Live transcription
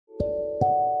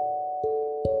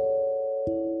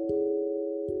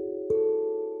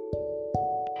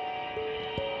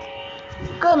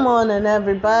Good morning,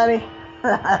 everybody.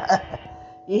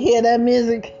 You hear that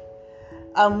music?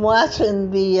 I'm watching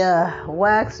the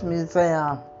Wax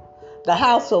Museum, the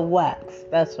House of Wax.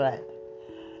 That's right,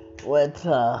 with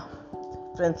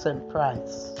Vincent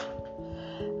Price.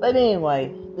 But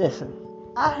anyway, listen.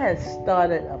 I had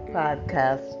started a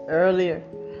podcast earlier.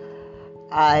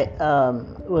 I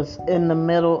was in the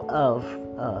middle of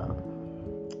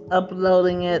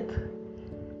uploading it.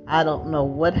 I don't know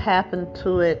what happened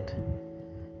to it.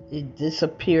 It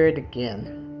disappeared again.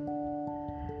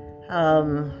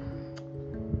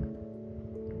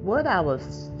 What I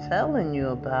was telling you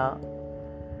about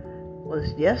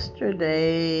was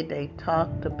yesterday they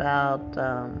talked about,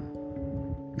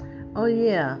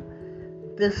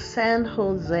 this San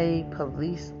Jose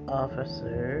police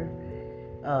officer.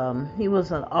 He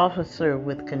was an officer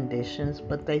with conditions,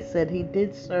 but they said he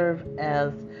did serve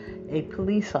as a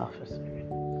police officer.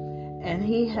 And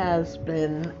he has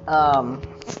been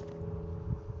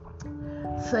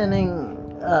sending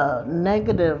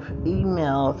negative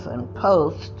emails and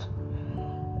posts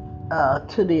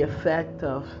to the effect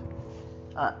of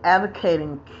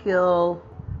advocating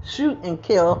shoot and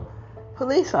kill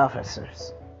police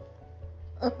officers.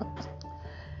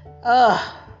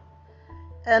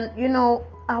 And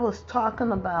I was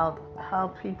talking about how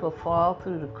people fall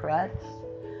through the cracks,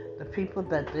 the people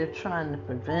that they're trying to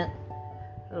prevent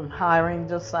from hiring,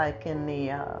 just like in the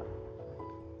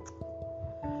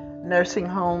nursing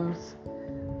homes.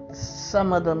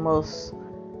 Some of the most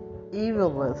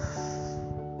evilest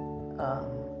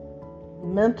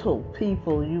mental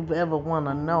people you've ever want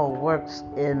to know works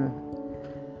in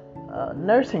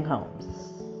nursing homes.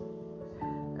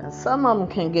 And some of them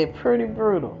can get pretty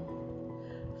brutal,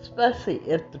 especially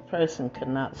if the person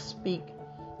cannot speak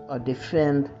or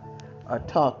defend or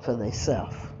talk for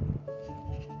themselves.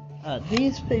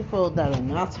 These people that are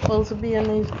not supposed to be in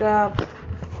these jobs,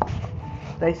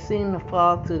 they seem to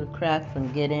fall through the cracks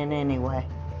and get in anyway.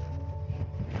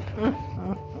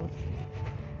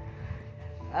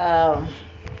 I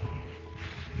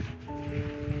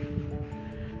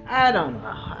don't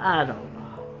know.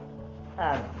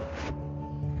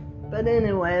 But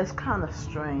anyway, it's kind of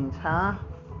strange, huh?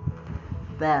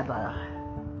 That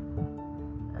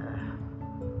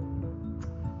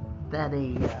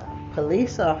a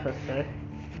police officer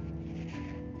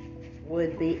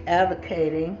would be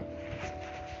advocating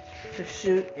to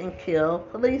shoot and kill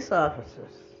police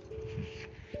officers.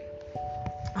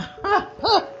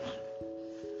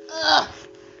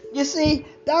 You see,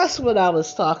 that's what I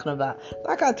was talking about.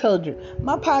 Like I told you,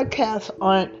 my podcasts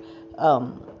aren't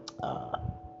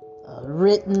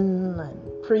written and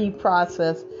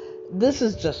pre-processed. This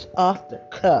is just off the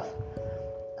cuff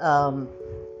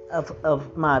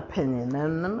of my opinion.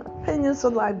 And opinions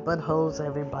are like buttholes.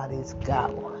 Everybody's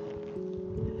got one.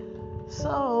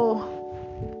 So,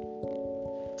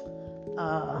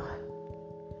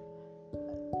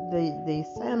 the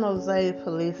San Jose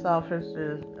police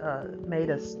officers made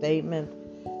a statement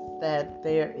that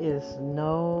there is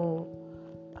no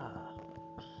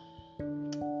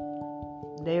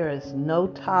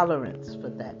tolerance for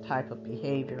that type of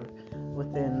behavior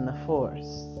within the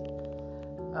force.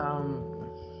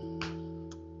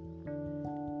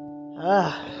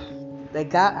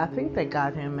 I think they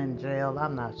got him in jail.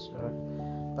 I'm not sure,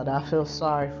 but I feel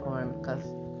sorry for him because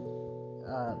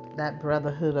that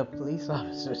brotherhood of police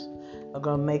officers are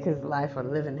gonna make his life a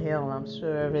living hell. I'm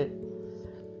sure of it.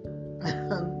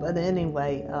 But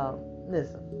anyway,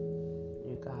 listen,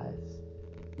 you guys.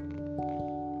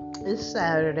 It's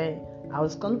Saturday. I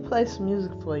was gonna play some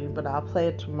music for you, but I'll play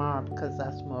it tomorrow because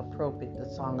that's more appropriate. The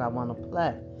song I want to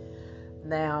play.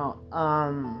 Now,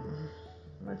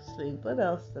 let's see. What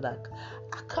else did I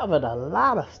covered a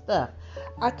lot of stuff.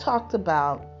 I talked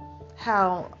about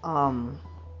how I'm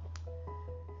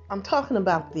talking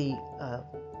about the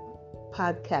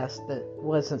podcast that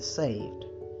wasn't saved.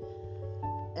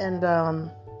 And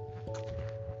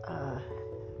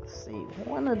let's see.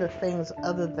 One of the things,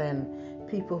 other than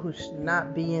people who should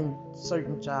not be in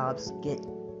certain jobs get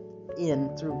in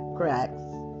through cracks,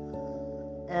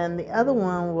 and the other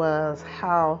one was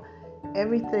how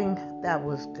everything that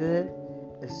was good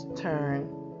is turned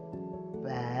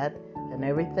bad, and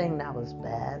everything that was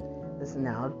bad is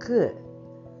now good.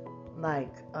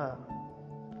 Like,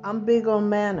 I'm big on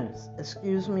manners.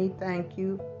 Excuse me, thank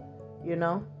you.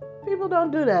 People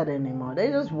don't do that anymore. They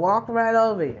just walk right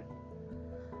over you.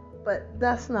 But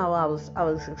that's not what I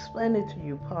was explaining to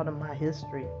you part of my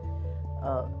history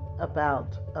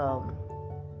about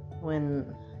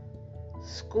when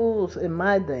schools in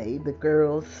my day, the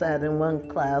girls sat in one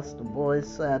class, the boys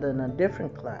sat in a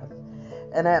different class.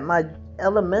 And at my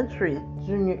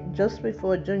just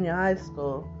before junior high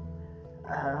school,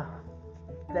 uh,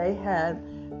 they had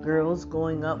girls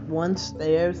going up one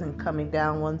stairs and coming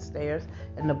down one stairs,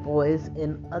 and the boys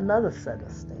in another set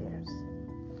of stairs.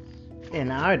 In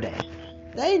our day,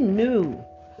 they knew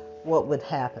what would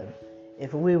happen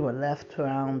if we were left to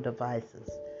our own devices.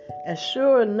 And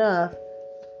sure enough,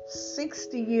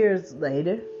 60 years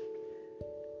later,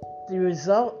 the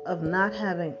result of not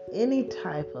having any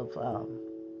type of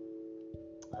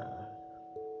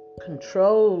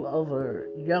control over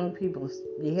young people's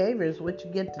behaviors, what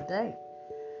you get today.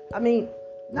 I mean,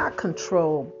 not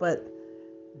control, but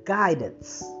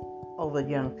guidance over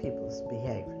young people's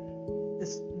behavior.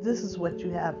 This is what you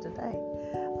have today.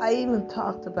 I even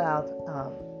talked about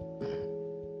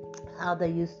how they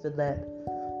used to let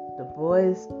the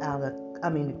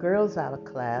girls out of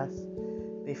class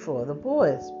before the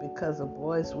boys, because the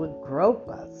boys would grope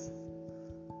us,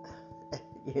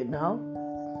 you know?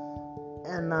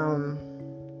 And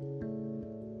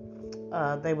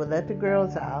they would let the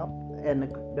girls out, and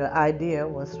the idea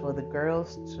was for the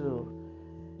girls to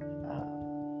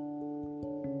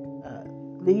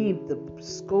leave the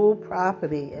school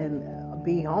property and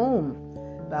be home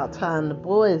about time the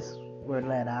boys were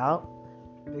let out,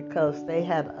 because they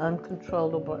had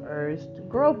uncontrollable urge to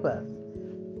grope us,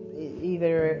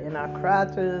 either in our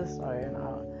crotches or in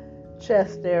our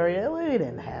chest area. We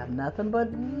didn't have nothing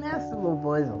but nasty little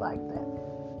boys like that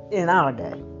in our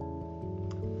day.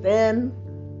 Then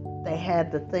they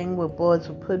had the thing where boys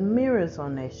would put mirrors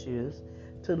on their shoes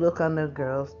to look under a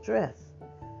girl's dress.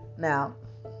 Now,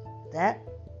 that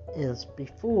is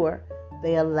before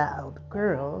they allowed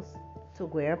girls to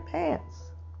wear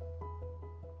pants.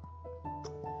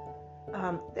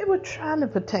 They were trying to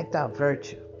protect our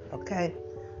virtue, okay?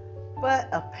 But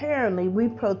apparently we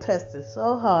protested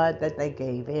so hard that they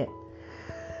gave in.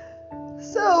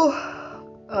 So,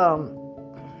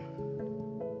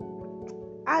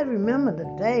 I remember the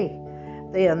day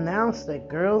they announced that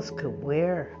girls could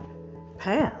wear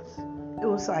pants. It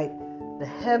was like the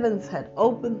heavens had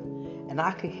opened and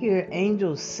I could hear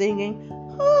angels singing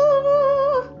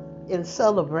in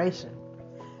celebration.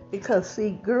 Because,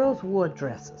 see, girls wore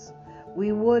dresses.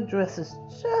 We wore dresses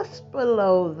just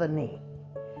below the knee.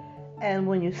 And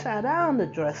when you sat down, the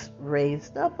dress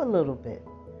raised up a little bit.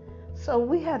 So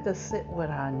we had to sit with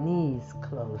our knees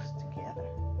closed together,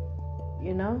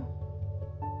 you know?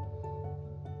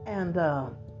 And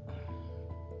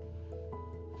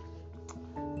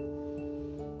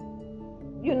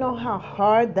you know how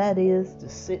hard that is to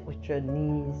sit with your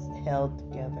knees held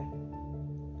together?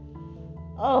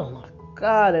 Oh my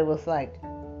God, it was like,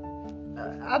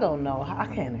 I don't know, I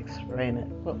can't explain it,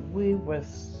 but we were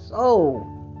so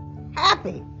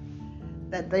happy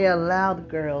that they allowed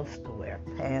girls to wear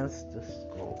pants to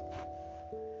school.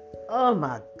 Oh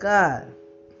my God.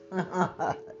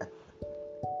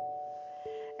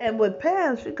 And with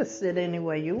pants, you could sit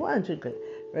anywhere you want. You could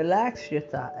relax your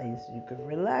thighs, you could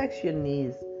relax your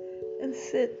knees, and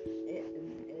sit,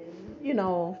 you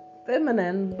know,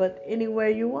 feminine, but anywhere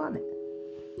you want it.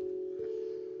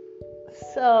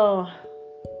 So,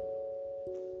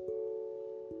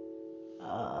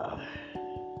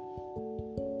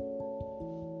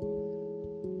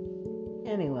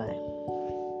 anyway.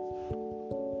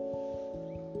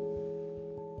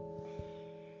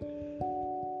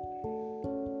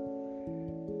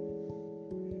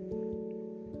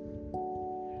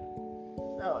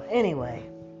 So, anyway,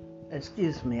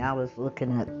 excuse me, I was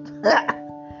looking at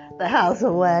the House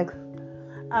of Wax.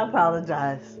 I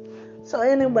apologize. So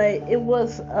anyway, it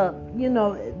was,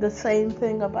 the same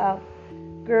thing about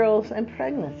girls and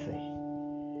pregnancy.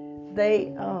 They,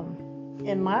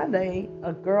 in my day,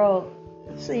 a girl,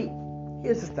 see,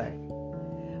 here's the thing.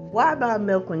 Why buy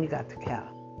milk when you got the cow?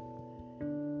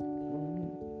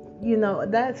 You know,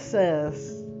 that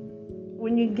says,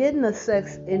 when you're getting the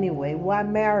sex anyway, why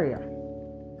marry her?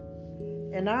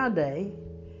 In our day,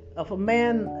 if a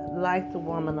man liked a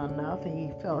woman enough and he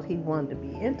felt he wanted to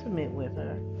be intimate with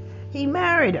her, he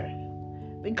married her,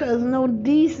 because no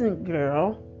decent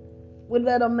girl would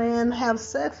let a man have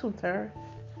sex with her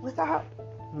without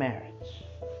marriage.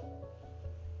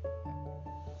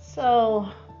 So,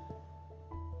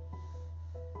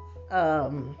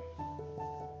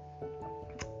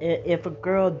 if a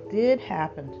girl did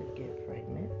happen to get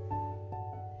pregnant,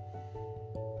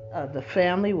 the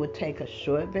family would take a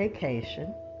short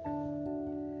vacation,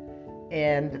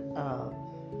 and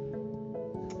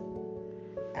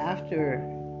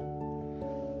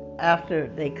after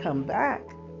they come back,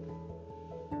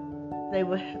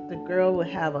 the girl would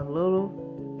have a little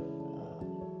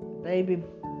baby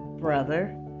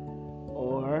brother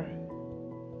or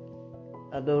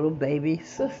a little baby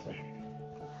sister.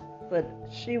 But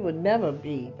she would never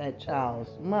be that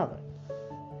child's mother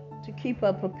to keep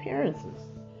up appearances.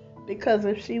 Because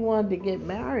if she wanted to get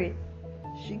married,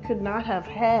 she could not have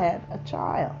had a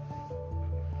child.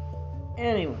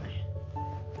 Anyway.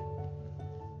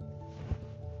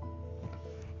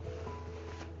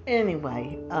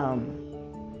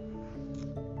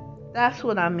 That's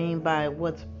what I mean by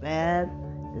what's bad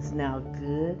is now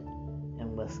good,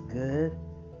 and what's good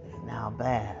is now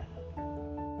bad.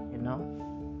 You know?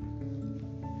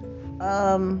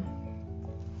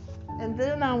 And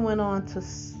then I went on to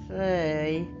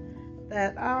say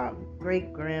that our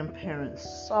great grandparents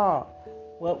saw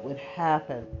what would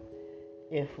happen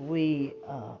if we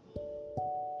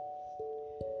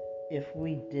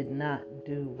did not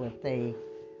do what they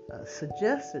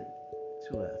suggested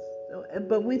to us.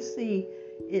 But we see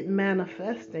it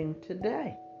manifesting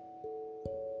today.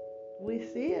 We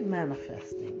see it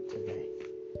manifesting today.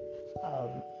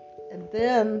 And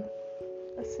then,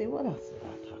 let's see, what else did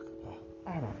I talk about?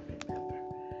 I don't remember.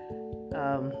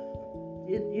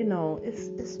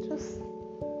 It's just,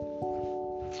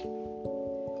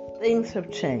 things have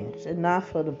changed, and not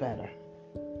for the better.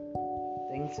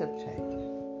 Things have changed.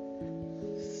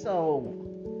 So,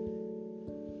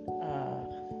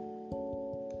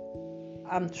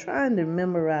 I'm trying to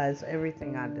memorize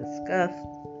everything I discussed,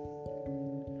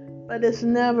 but it's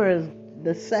never,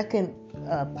 the second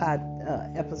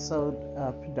episode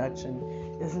production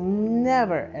is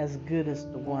never as good as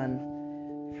the one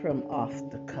from Off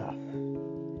the Cuff,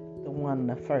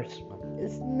 the first one.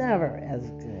 It's never as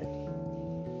good.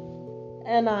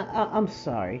 And I'm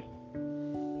sorry.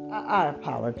 I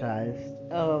apologize.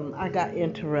 I got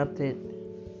interrupted,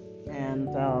 and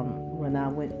when I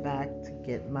went back to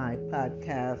get my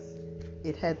podcast,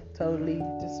 it had totally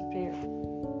disappeared.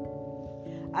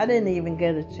 I didn't even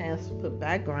get a chance to put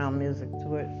background music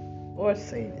to it or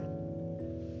save it.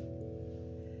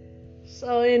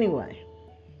 So anyway,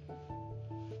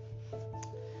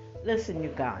 listen, you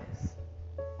guys,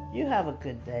 you have a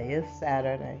good day. It's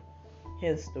Saturday.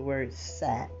 Hence the word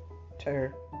Saturday.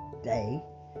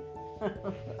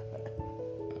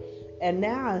 And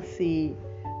now I see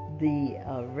the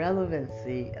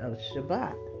relevancy of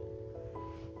Shabbat,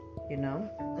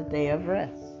 the day of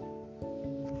rest.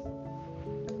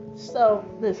 So,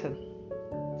 listen,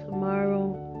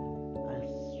 tomorrow, I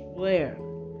swear,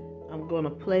 I'm going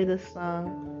to play this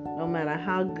song, no matter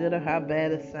how good or how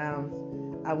bad it sounds.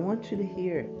 I want you to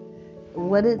hear it.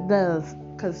 What it does,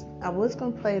 because I was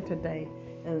going to play it today,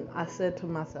 and I said to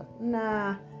myself,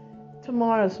 nah,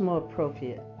 tomorrow's more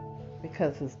appropriate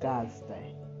because it's God's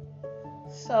day.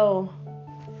 So,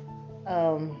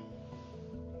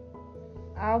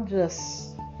 I'll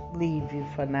just leave you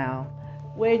for now.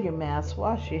 Wear your mask,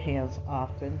 wash your hands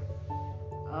often,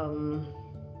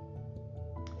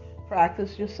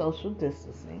 practice your social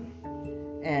distancing,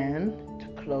 and to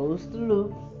close the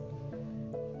loop,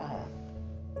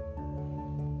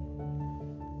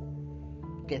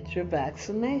 get your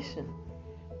vaccination.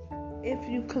 If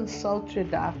you consult your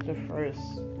doctor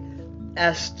first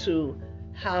as to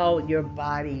how your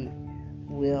body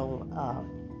will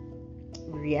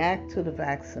react to the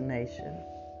vaccination,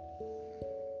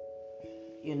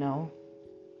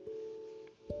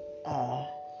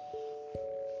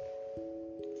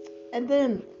 and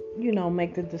then,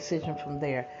 make the decision from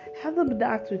there. Have the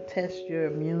doctor test your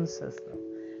immune system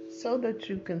so that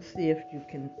you can see if you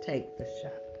can take the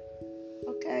shot.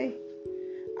 Okay?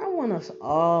 I want us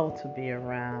all to be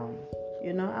around.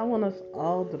 I want us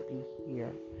all to be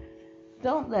here.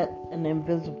 Don't let an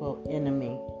invisible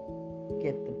enemy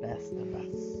get the best of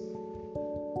us.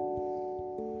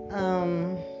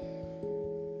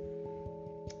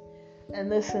 And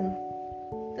listen,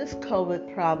 this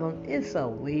COVID problem is a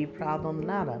we problem,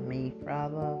 not a me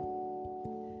problem.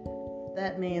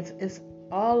 That means it's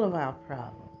all of our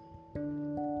problem,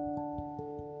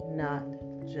 not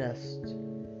just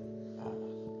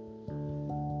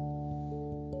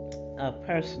a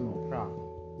personal problem.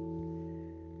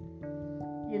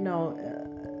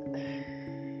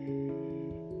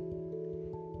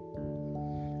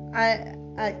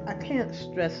 I can't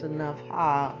stress enough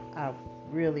how I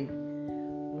really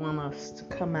want us to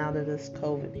come out of this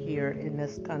COVID here in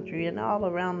this country and all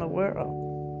around the world.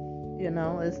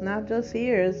 It's not just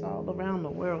here, it's all around the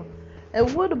world.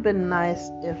 It would have been nice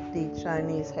if the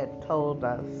Chinese had told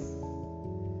us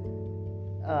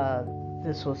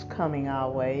this was coming our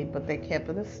way, but they kept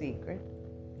it a secret.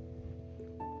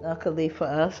 Luckily for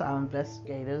us, our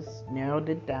investigators narrowed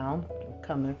it down,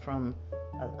 coming from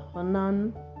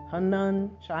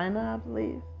Hunan, China, I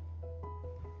believe.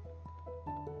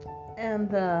 And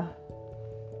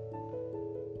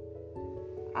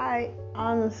I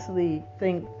honestly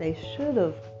think they should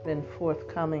have been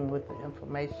forthcoming with the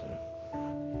information,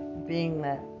 being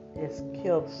that it's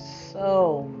killed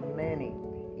so many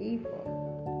people,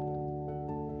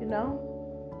 you know?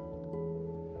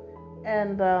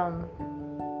 And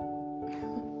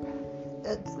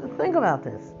think about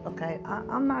this, okay?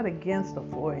 I'm not against or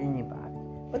for anybody,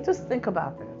 but just think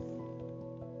about this.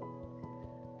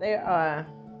 There are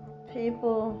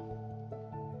people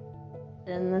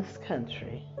in this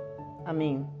country. I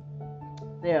mean,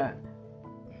 there are,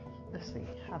 let's see,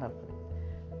 how to put it.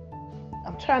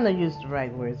 I'm trying to use the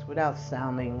right words without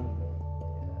sounding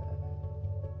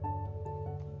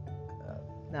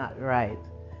not right.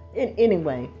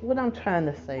 Anyway, what I'm trying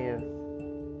to say is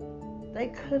they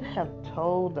could have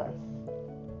told us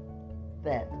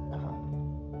that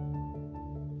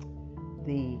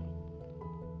the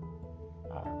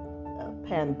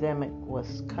pandemic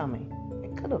was coming. They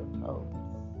could have told us.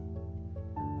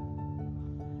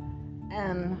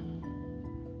 And,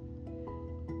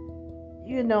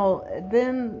 you know,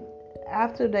 then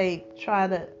after they try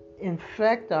to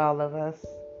infect all of us,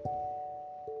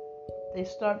 they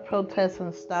start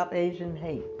protesting Stop Asian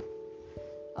Hate.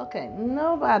 Okay,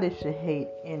 nobody should hate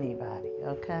anybody,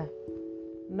 okay?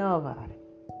 Nobody.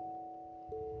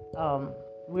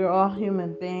 We're all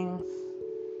human beings,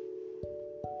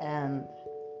 and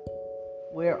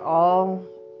we're all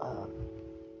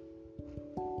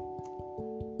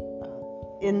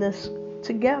in this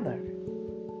together,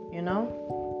 you know?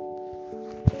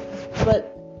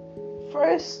 But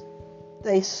first,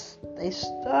 they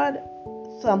start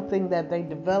something that they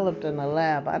developed in the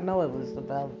lab. I know it was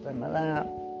developed in the lab.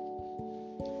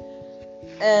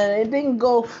 And it didn't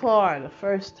go far the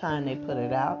first time they put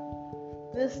it out.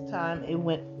 This time it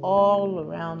went all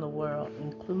around the world,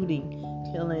 including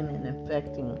killing and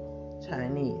infecting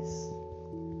Chinese.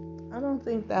 I don't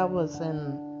think that was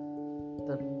in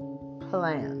the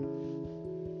plan.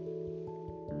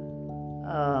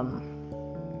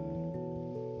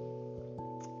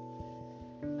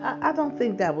 I don't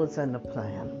think that was in the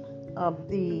plan of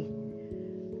the.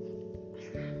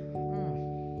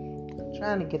 I'm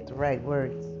trying to get the right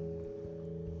words.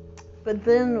 But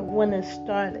then when it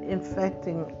started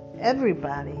infecting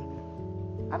everybody,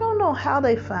 I don't know how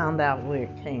they found out where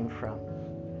it came from.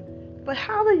 But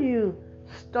how do you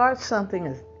start something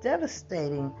as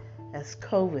devastating as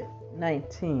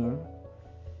COVID-19,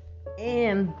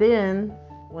 and then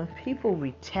when people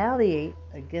retaliate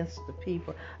against the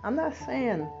people? I'm not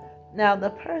saying, now the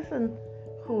person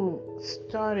who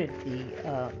started the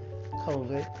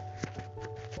COVID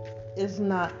is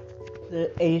not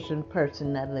the Asian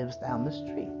person that lives down the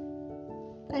street.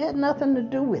 They had nothing to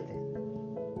do with it.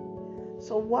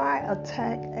 So why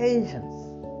attack Asians?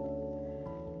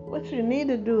 What you need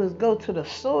to do is go to the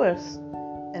source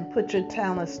and put your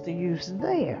talents to use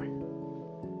there.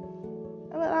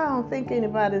 But I don't think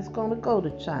anybody's going to go to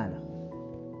China.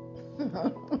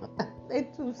 They're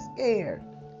too scared.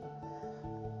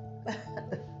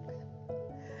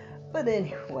 But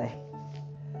anyway,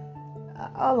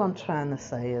 all I'm trying to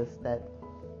say is that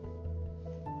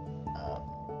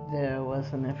there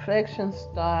was an infection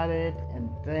started, and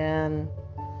then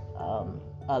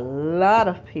a lot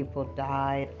of people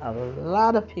died.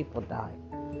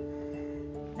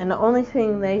 And the only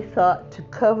thing they thought to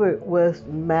cover it was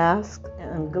masks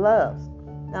and gloves.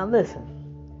 Now listen,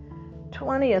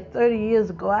 20 or 30 years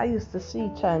ago, I used to see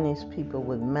Chinese people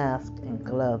with masks and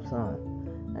gloves on.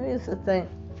 I used to think,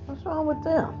 what's wrong with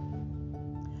them?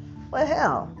 Well,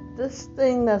 hell, this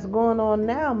thing that's going on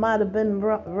now might have been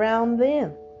around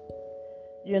then.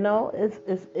 You know,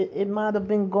 it might have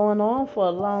been going on for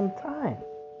a long time.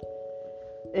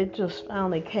 It just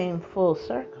finally came full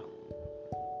circle.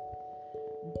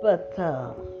 But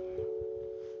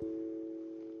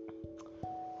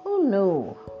who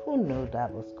knew? Who knew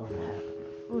that was going to happen?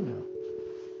 Who knew?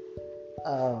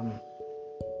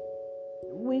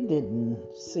 We didn't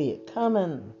see it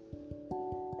coming.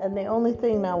 And the only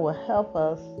thing that will help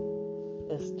us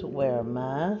is to wear a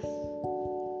mask,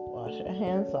 wash your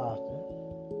hands often.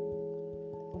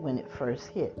 When it first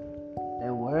hit,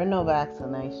 there were no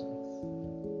vaccinations,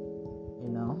 you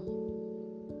know.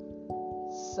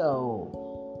 So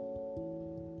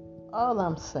all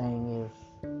I'm saying is,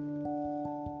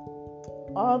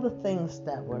 all the things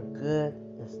that were good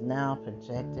is now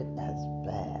projected as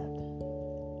bad.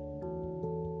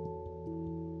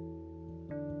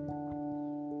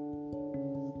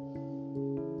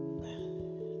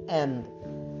 And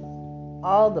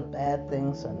all the bad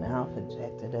things are now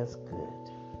projected as good.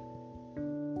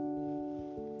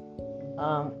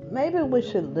 Maybe we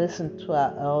should listen to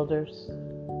our elders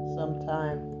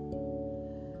sometime.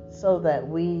 so that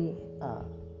we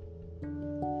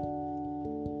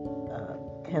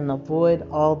can avoid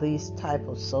all these type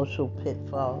of social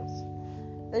pitfalls.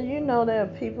 And there are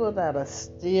people that are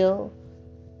still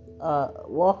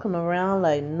walking around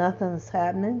like nothing's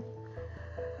happening.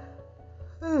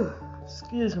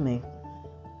 Excuse me.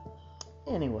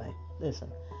 Anyway, listen,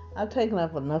 I've taken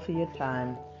up enough of your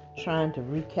time trying to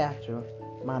recapture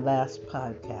my last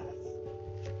podcast.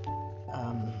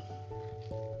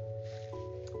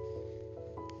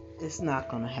 It's not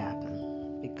going to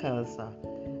happen because,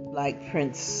 like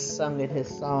Prince sung in his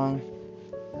song,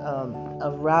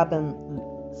 a robin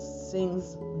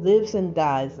lives and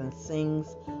dies and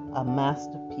sings a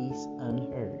masterpiece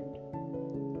unheard.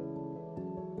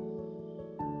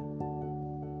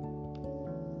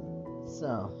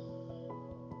 So,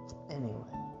 anyway,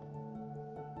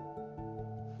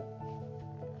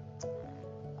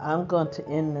 I'm going to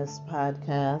end this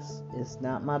podcast. It's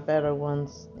not my better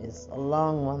ones. It's a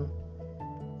long one.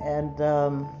 And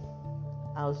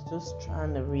I was just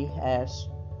trying to rehash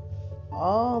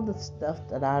all the stuff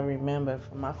that I remember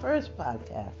from my first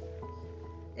podcast.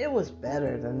 It was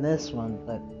better than this one,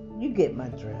 but you get my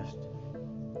drift.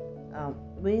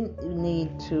 We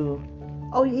need to...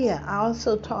 Oh, yeah, I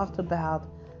also talked about...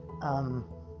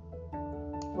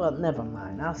 well, never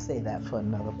mind. I'll say that for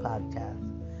another podcast.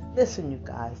 Listen, you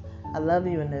guys, I love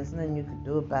you, and there's nothing you can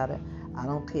do about it. I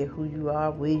don't care who you are,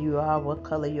 where you are, what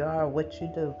color you are, what you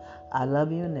do. I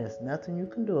love you, and there's nothing you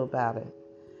can do about it.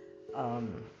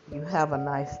 You have a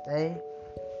nice day.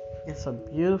 It's a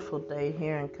beautiful day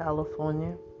here in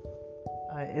California.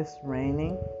 It's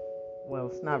raining. Well,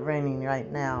 it's not raining right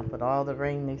now, but all the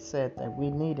rain they said that we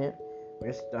needed,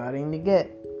 we're starting to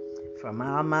get. From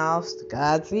our mouths to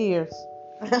God's ears.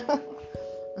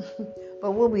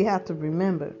 But what we have to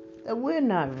remember, that we're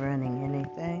not running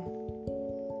anything.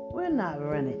 We're not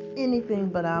running anything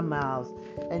but our mouths.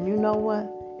 And you know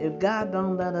what? If God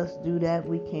don't let us do that,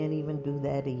 we can't even do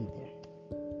that either.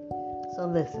 So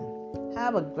listen,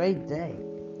 have a great day.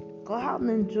 Go out and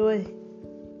enjoy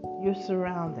your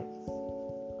surroundings.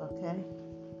 Okay?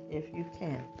 If you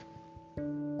can.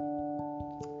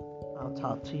 I'll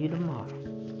talk to you tomorrow.